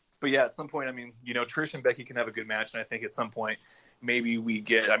 But yeah, at some point, I mean, Trish and Becky can have a good match. And I think at some point, maybe are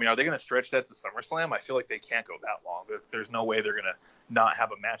they going to stretch that to SummerSlam? I feel like they can't go that long. There's no way they're going to not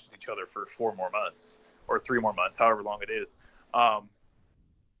have a match with each other for 4 more months or 3 more months, however long it is.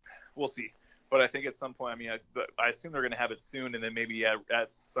 We'll see. But I think at some point, I mean, I assume they're going to have it soon, and then maybe at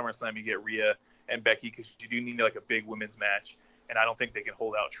SummerSlam you get Rhea and Becky, because you do need like a big women's match, and I don't think they can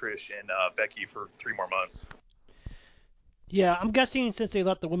hold out Trish and Becky for 3 more months. Yeah, I'm guessing since they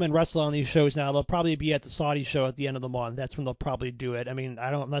let the women wrestle on these shows now, they'll probably be at the Saudi show at the end of the month. That's when they'll probably do it. I mean,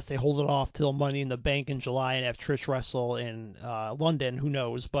 I don't unless they hold it off till Money in the Bank in July and have Trish wrestle in London. Who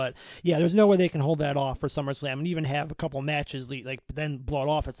knows? But yeah, there's no way they can hold that off for SummerSlam and even have a couple matches like then blow it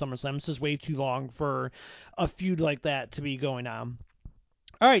off at SummerSlam. This is way too long for a feud like that to be going on.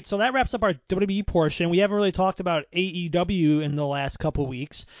 All right, so that wraps up our WWE portion. We haven't really talked about AEW in the last couple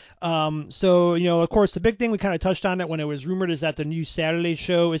weeks. So, of course, the big thing we kind of touched on it when it was rumored is that the new Saturday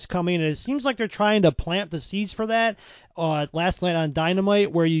show is coming, and it seems like they're trying to plant the seeds for that. Last night on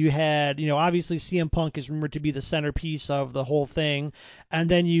Dynamite, where you had, obviously CM Punk is rumored to be the centerpiece of the whole thing, and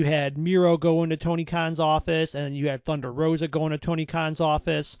then you had Miro go into Tony Khan's office, and then you had Thunder Rosa going to Tony Khan's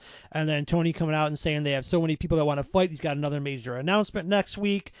office, and then Tony coming out and saying they have so many people that want to fight. He's got another major announcement next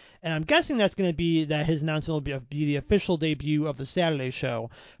week, and I'm guessing that's going to be that his announcement will be the official debut of the Saturday show.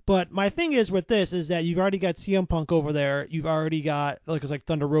 But my thing is with this is that you've already got CM Punk over there. You've already got like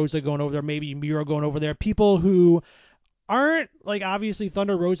Thunder Rosa going over there, maybe Miro going over there. People who aren't obviously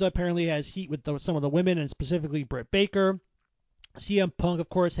Thunder Rosa apparently has heat with some of the women and specifically Britt Baker. CM Punk, of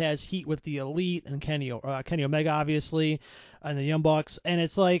course, has heat with the Elite and Kenny Omega, obviously, and the Young Bucks. And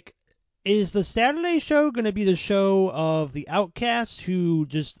it's like, is the Saturday show going to be the show of the outcasts who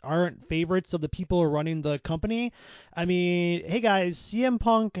just aren't favorites of the people who are running the company? I mean, hey guys, CM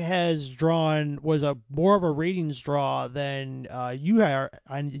Punk was a more of a ratings draw than you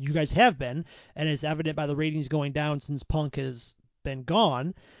guys have been, and it's evident by the ratings going down since Punk has been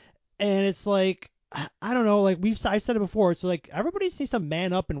gone. And it's like, I don't know, I said it before, it's like everybody needs to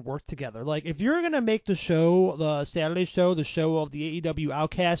man up and work together. Like, if you're gonna make the show, the Saturday show, the show of the AEW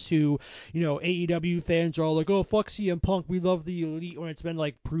outcasts, who, AEW fans are all like, oh fuck CM Punk, we love the Elite, when it's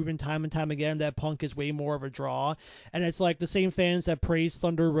been proven time and time again that Punk is way more of a draw. And it's like the same fans that praise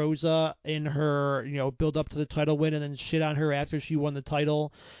Thunder Rosa in her, build up to the title win and then shit on her after she won the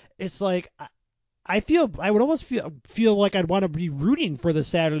title. It's like, I would almost feel like I'd want to be rooting for the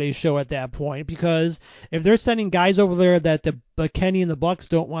Saturday show at that point, because if they're sending guys over there that the Kenny and the Bucks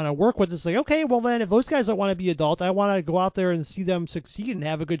don't want to work with, it's like, okay, well then if those guys don't want to be adults, I want to go out there and see them succeed and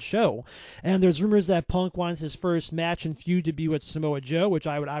have a good show. And there's rumors that Punk wants his first match and feud to be with Samoa Joe, which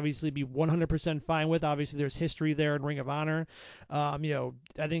I would obviously be 100% fine with. Obviously there's history there in Ring of Honor. I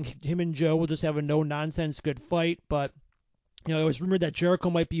think him and Joe will just have a no nonsense good fight, but it was rumored that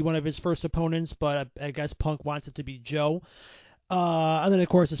Jericho might be one of his first opponents, but I guess Punk wants it to be Joe. And then, of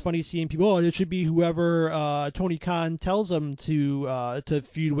course, it's funny seeing people, it should be whoever Tony Khan tells him to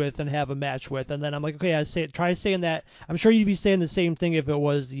feud with and have a match with. And then I'm like, okay, try saying that. I'm sure you'd be saying the same thing if it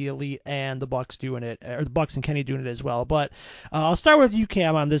was the Elite and the Bucks doing it, or the Bucks and Kenny doing it as well. But I'll start with you,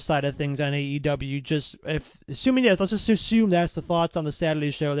 Cam, on this side of things on AEW. Let's just assume that's the thoughts on the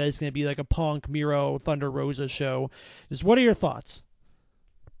Saturday show, that it's going to be like a Punk, Miro, Thunder Rosa show. Just what are your thoughts?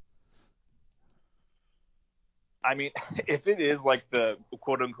 I mean, if it is like the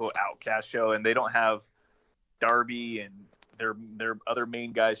quote-unquote outcast show and they don't have Darby and their other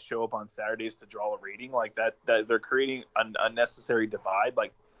main guys show up on Saturdays to draw a rating, like that they're creating an unnecessary divide.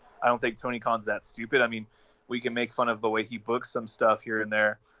 Like, I don't think Tony Khan's that stupid. I mean, we can make fun of the way he books some stuff here and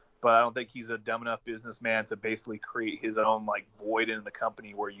there, but I don't think he's a dumb enough businessman to basically create his own void in the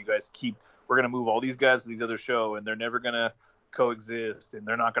company where you guys we're going to move all these guys to these other show and they're never going to coexist and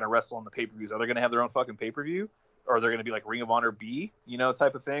they're not going to wrestle on the pay-per-views. Are they going to have their own fucking pay-per-view? Or they're going to be like Ring of Honor B,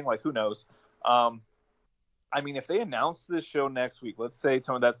 type of thing. Who knows? I mean, if they announce this show next week, let's say,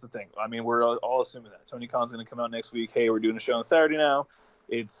 Tony, that's the thing. I mean, we're all assuming that Tony Khan's going to come out next week. Hey, we're doing a show on Saturday now.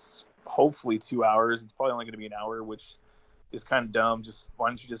 It's hopefully 2 hours. It's probably only going to be an hour, which is kind of dumb. Why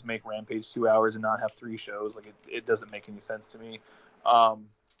don't you just make Rampage 2 hours and not have 3 shows? It doesn't make any sense to me.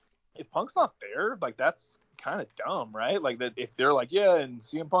 If Punk's not there, that's kind of dumb, right? That if they're like, yeah, and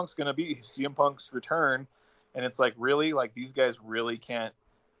CM Punk's going to be CM Punk's return. And it's really these guys really can't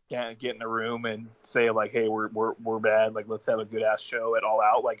get in a room and say hey, we're bad. Let's have a good ass show at All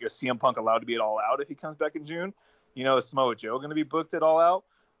Out. Is CM Punk allowed to be at All Out if he comes back in June? Is Samoa Joe going to be booked at All Out?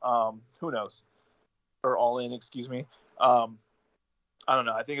 Who knows? Or All In, excuse me. I don't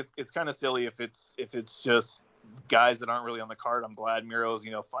know. I think it's kind of silly if it's just guys that aren't really on the card. I'm glad Miro's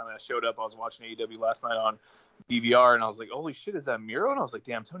finally showed up. I was watching AEW last night on DVR and I was like, holy shit, is that Miro? And I was like,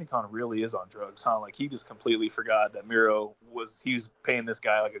 damn, Tony Khan really is on drugs, huh? He just completely forgot that Miro was paying this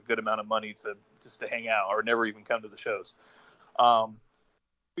guy a good amount of money to hang out or never even come to the shows.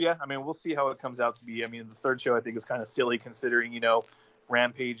 Yeah, I mean, we'll see how it comes out to be. I mean, the third show I think is kind of silly considering,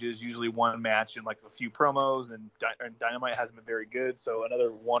 Rampage is usually one match and like a few promos, and Dynamite hasn't been very good. So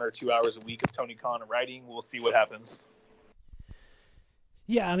another 1 or 2 hours a week of Tony Khan writing. We'll see what happens.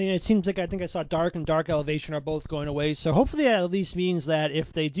 Yeah, I mean, it seems like I think I saw Dark and Dark Elevation are both going away. So hopefully that at least means that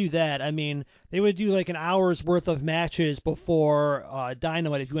if they do that, I mean, they would do like an hour's worth of matches before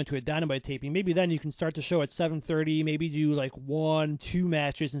Dynamite. If you went to a Dynamite taping, maybe then you can start the show at 7:30. Maybe do like 1, 2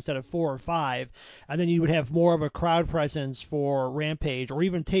 matches instead of 4 or 5, and then you would have more of a crowd presence for Rampage, or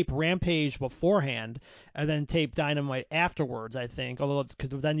even tape Rampage beforehand and then tape Dynamite afterwards. I think, although because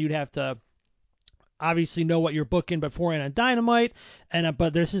then you'd have to obviously know what you're booking beforehand on Dynamite, and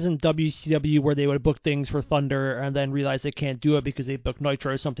but this isn't WCW where they would book things for Thunder and then realize they can't do it because they booked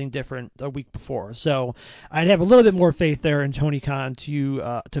Nitro or something different a week before. So I'd have a little bit more faith there in Tony Khan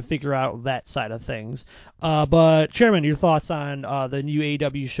to figure out that side of things. But Chairman, your thoughts on the new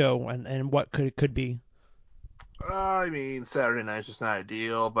AEW show and what could be? I mean, Saturday night's just not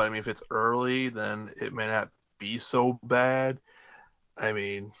ideal, but I mean, if it's early, then it may not be so bad. I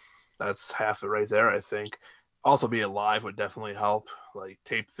mean, that's half it right there, I think. Also, being live would definitely help. Like,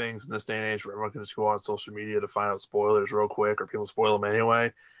 tape things in this day and age where everyone can just go on social media to find out spoilers real quick, or people spoil them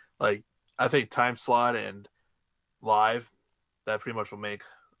anyway. Like, I think time slot and live, that pretty much will make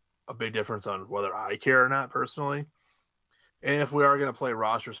a big difference on whether I care or not, personally. And if we are going to play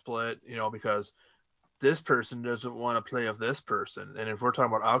roster split, because this person doesn't want to play with this person. And if we're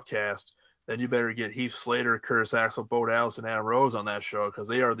talking about Outcast, then you better get Heath Slater, Curtis Axel, Bo Dallas, and Adam Rose on that show because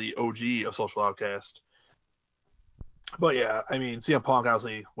they are the OG of Social Outcast. But yeah, I mean, CM Punk,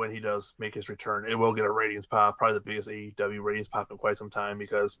 obviously, when he does make his return, it will get a ratings pop, probably the biggest AEW ratings pop in quite some time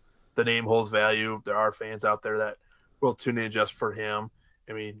because the name holds value. There are fans out there that will tune in just for him.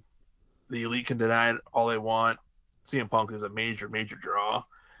 I mean, the Elite can deny it all they want. CM Punk is a major, major draw,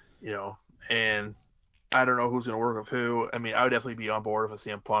 and I don't know who's going to work with who. I mean, I would definitely be on board with a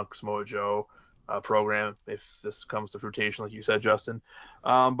CM Punk, Samoa Joe program if this comes to fruition, like you said, Justin.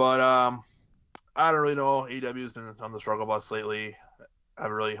 But I don't really know. AEW has been on the struggle bus lately. I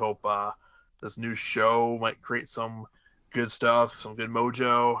really hope this new show might create some good stuff, some good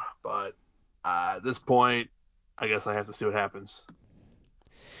mojo. But at this point, I guess I have to see what happens.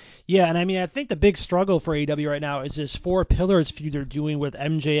 Yeah, and I mean, I think the big struggle for AEW right now is this 4 Pillars feud they're doing with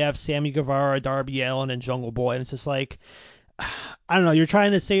MJF, Sammy Guevara, Darby Allin, and Jungle Boy. And it's just like, I don't know, you're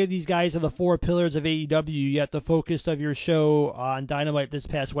trying to say these guys are the 4 pillars of AEW, yet the focus of your show on Dynamite this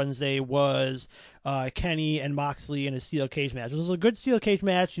past Wednesday was Kenny and Moxley in a steel cage match. It was a good steel cage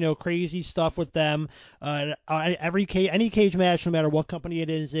match, crazy stuff with them. Any cage match, no matter what company it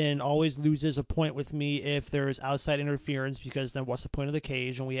is in, always loses a point with me if there's outside interference, because then what's the point of the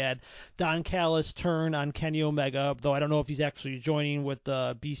cage? And we had Don Callis turn on Kenny Omega, though I don't know if he's actually joining with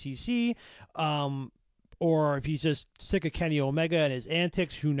the BCC. Or if he's just sick of Kenny Omega and his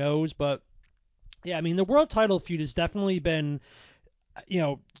antics, who knows? But yeah, I mean, the world title feud has definitely been,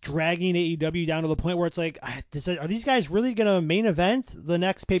 dragging AEW down to the point where it's like, are these guys really going to main event the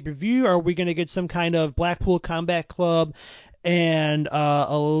next pay-per-view? Are we going to get some kind of Blackpool Combat Club and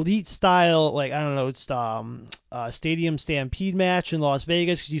elite style, like, I don't know, it's Stadium Stampede match in Las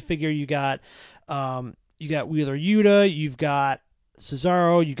Vegas? Because you figure you got Wheeler Yuta, you've got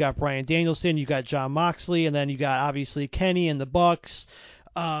Cesaro, you got Bryan Danielson, you got Jon Moxley, and then you got obviously Kenny and the Bucks.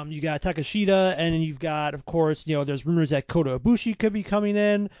 You got Takeshita, and then you've got, of course, there's rumors that Kota Ibushi could be coming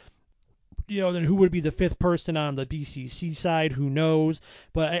in. Then who would be the 5th person on the BCC side? Who knows?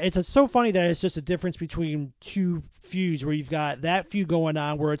 But it's so funny that it's just a difference between 2 feuds where you've got that feud going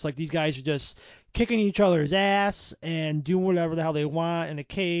on where it's like these guys are just kicking each other's ass and doing whatever the hell they want in a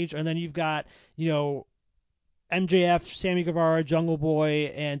cage, and then you've got, MJF, Sammy Guevara, Jungle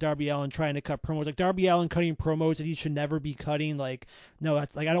Boy, and Darby Allin trying to cut promos. Like, Darby Allin cutting promos that he should never be cutting. Like, no,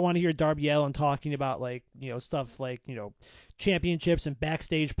 that's like, I don't want to hear Darby Allin talking about, like, stuff like, championships and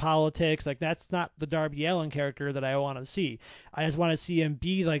backstage politics. Like, that's not the Darby Allin character that I want to see. I just want to see him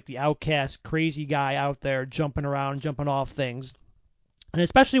be like the outcast, crazy guy out there jumping around, jumping off things. And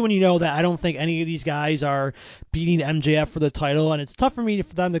especially when you know that I don't think any of these guys are beating MJF for the title, and it's tough for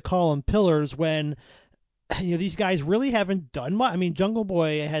them to call them pillars when these guys really haven't done much. I mean, Jungle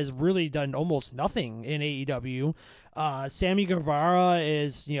Boy has really done almost nothing in AEW. Sammy Guevara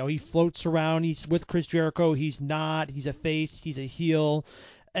is, he floats around. He's with Chris Jericho. He's not. He's a face. He's a heel.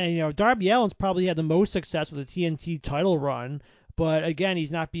 And, Darby Allin's probably had the most success with the TNT title run. But, again,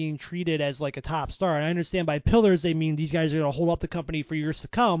 he's not being treated as, like, a top star. And I understand by pillars they mean these guys are going to hold up the company for years to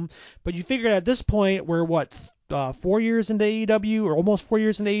come. But you figure at this point we're, 4 years into AEW, or almost 4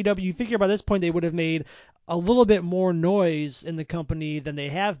 years into AEW, you figure by this point they would have made a little bit more noise in the company than they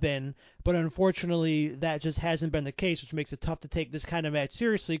have been, but unfortunately that just hasn't been the case, which makes it tough to take this kind of match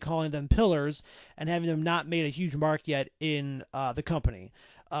seriously, calling them pillars and having them not made a huge mark yet in the company.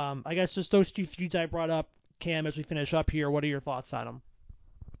 I guess just those two feuds I brought up, Cam, as we finish up here, what are your thoughts on them?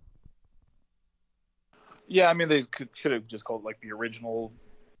 Yeah, I mean, they should have just called it like the originals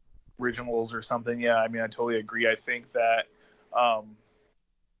or something. Yeah, I mean, I totally agree. I think that,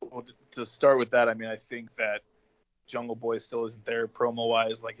 well, to start with that, I mean, I think that Jungle Boy still isn't there promo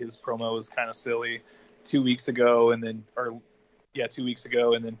wise. Like his promo was kind of silly 2 weeks ago, and then, or yeah, 2 weeks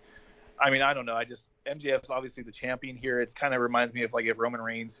ago, and then, I mean, I don't know. MJF's obviously the champion here. It's kind of reminds me of like if Roman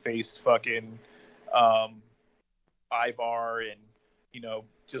Reigns faced fucking Ivar and,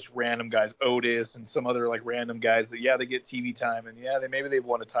 just random guys, Otis and some other like random guys that, yeah, they get TV time and yeah, maybe they've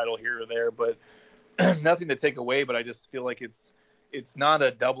won a title here or there, but nothing to take away. But I just feel like it's not a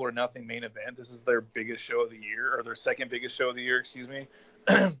double or nothing main event. This is their biggest show of the year, or their second biggest show of the year, excuse me.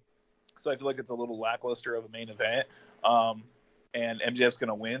 So I feel like it's a little lackluster of a main event. And MJF's going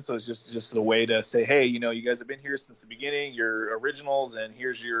to win. So it's just a way to say, hey, you guys have been here since the beginning, you're originals, and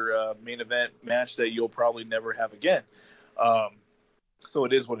here's your main event match that you'll probably never have again. So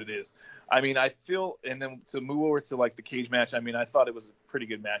it is what it is. I mean, I feel, and then to move over to like the cage match, I mean, I thought it was a pretty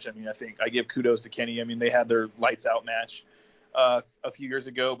good match. I mean, I think I give kudos to Kenny. I mean, they had their lights out match a few years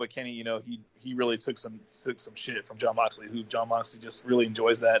ago, but Kenny, he really took some shit from Jon Moxley, who Jon Moxley just really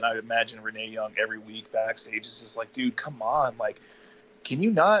enjoys that. And I imagine Renee Young every week backstage is just like, dude, come on, like, can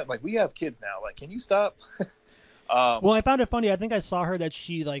you not, like, we have kids now, like, can you stop? Well, I found it funny. I think I saw her that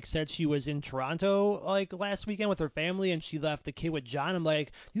she like said she was in Toronto like last weekend with her family, and she left the kid with John. I'm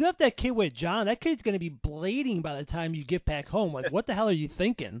like, you left that kid with John? That kid's gonna be blading by the time you get back home. Like, what the hell are you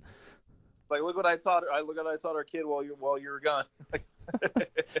thinking? Like, look what I taught her. Look what I taught our kid while you were gone.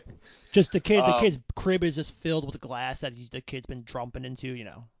 Just the kid. The kid's crib is just filled with glass that the kid's been jumping into.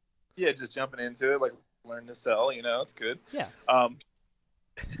 Yeah, just jumping into it, like learn to sell. It's good. Yeah.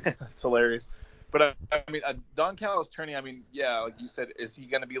 It's hilarious. But I mean, Don Callis turning. I mean, yeah, like you said, is he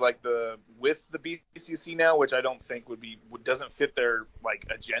going to be like with the BCC now, which I don't think doesn't fit their like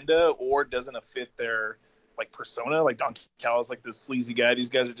agenda, or doesn't fit their like persona. Like Don Callis, like this sleazy guy. These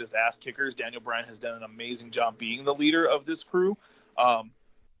guys are just ass kickers. Daniel Bryan has done an amazing job being the leader of this crew.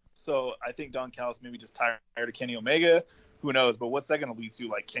 So I think Don Callis maybe just tired of Kenny Omega. Who knows? But what's that going to lead to?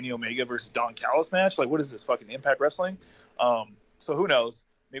 Like Kenny Omega versus Don Callis match? Like what is this, fucking Impact Wrestling? So who knows?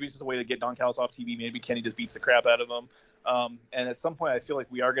 Maybe it's just a way to get Don Callis off TV. Maybe Kenny just beats the crap out of him. And at some point, I feel like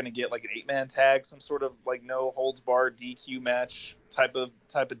we are going to get like an 8-man tag, some sort of like no holds barred DQ match type of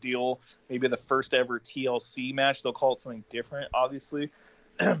deal. Maybe the first ever TLC match. They'll call it something different, obviously.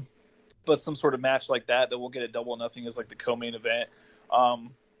 But some sort of match like that we'll get at Double or Nothing as like the co-main event. But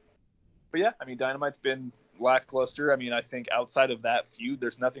yeah, I mean, Dynamite's been lackluster. I mean, I think outside of that feud,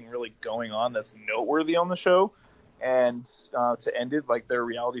 there's nothing really going on that's noteworthy on the show. And to end it, like their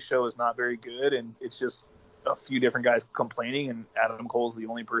reality show is not very good, and it's just a few different guys complaining, and Adam Cole's the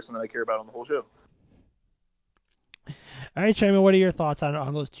only person that I care about on the whole show. All right, Chairman, what are your thoughts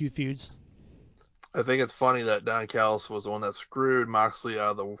on those two feuds? I think it's funny that Don Callis was the one that screwed Moxley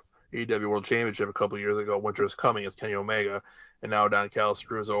out of the AEW World Championship a couple years ago. Winter is Coming as Kenny Omega, and now Don Callis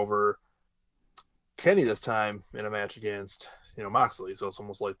screws over Kenny this time in a match against Moxley. So it's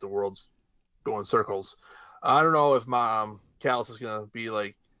almost like the world's going circles. I don't know if Callis is gonna be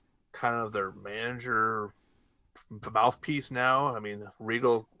like kind of their manager mouthpiece now. I mean,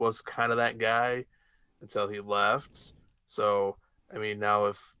 Regal was kind of that guy until he left. So I mean, now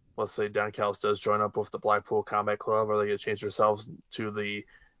if let's say Don Callis does join up with the Blackpool Combat Club, or they get change themselves to the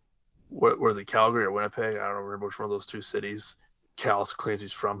what was it, Calgary or Winnipeg? I don't remember which one of those two cities Callis claims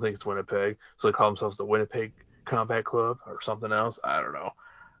he's from. I think it's Winnipeg. So they call themselves the Winnipeg Combat Club or something else. I don't know.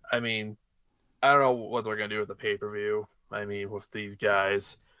 I mean, I don't know what they're gonna do with the pay per view. I mean, with these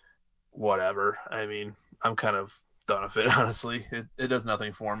guys, whatever. I mean, I'm kind of done with it, honestly. It does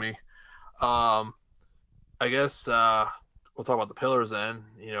nothing for me. Um, I guess we'll talk about the pillars then.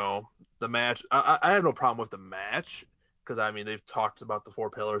 The match. I have no problem with the match because I mean they've talked about the four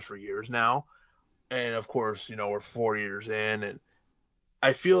pillars for years now, and of course we're 4 years in, and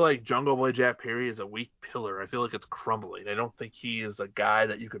I feel like Jungle Boy Jack Perry is a weak pillar. I feel like it's crumbling. I don't think he is a guy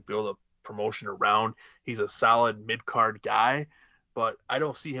that you could build a promotion around. He's a solid mid card guy, but I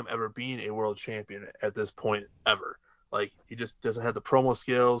don't see him ever being a world champion at this point ever. Like he just doesn't have the promo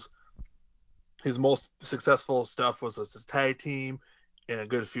skills. His most successful stuff was his tag team and a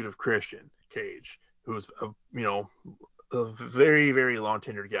good feud of Christian Cage, who's a very very long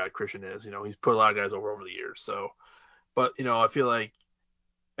tenured guy. Christian is, he's put a lot of guys over the years. So, but I feel like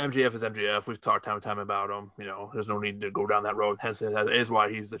MJF is MJF. We've talked time and time about him. There's no need to go down that road. Hence, that is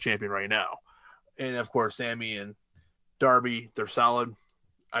why he's the champion right now. And of course, Sammy and Darby, they're solid.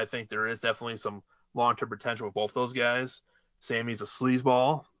 I think there is definitely some long-term potential with both those guys. Sammy's a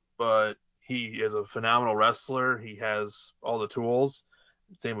sleazeball, but he is a phenomenal wrestler. He has all the tools.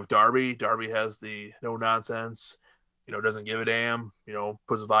 Same with Darby. Darby has the no nonsense, doesn't give a damn,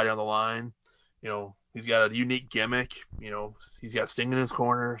 puts his body on the line. He's got a unique gimmick. He's got Sting in his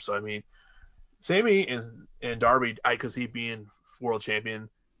corner. So, I mean, Sammy and Darby, I could see being world champion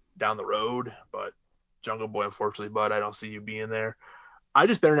down the road, but Jungle Boy, unfortunately, bud, I don't see you being there. I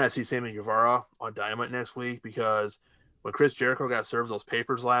just better not see Sammy Guevara on Dynamite next week, because when Chris Jericho got served those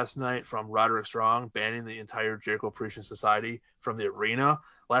papers last night from Roderick Strong banning the entire Jericho Appreciation Society from the arena,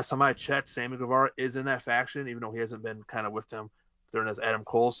 last time I checked, Sammy Guevara is in that faction, even though he hasn't been kind of with them during this Adam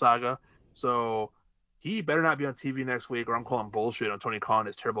Cole saga. So he better not be on TV next week, or I'm calling bullshit on Tony Khan,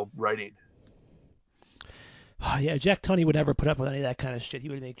 his terrible writing. Yeah, Jack Tunney would never put up with any of that kind of shit. He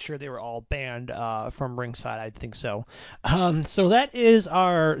would make sure they were all banned from ringside. I think so. So that is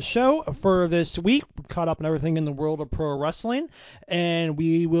our show for this week. We caught up on everything in the world of pro wrestling, and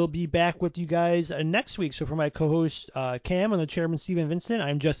we will be back with you guys next week. So for my co-host Cam and the chairman Steven Vincent,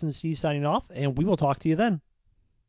 I'm Justin C. signing off, and we will talk to you then.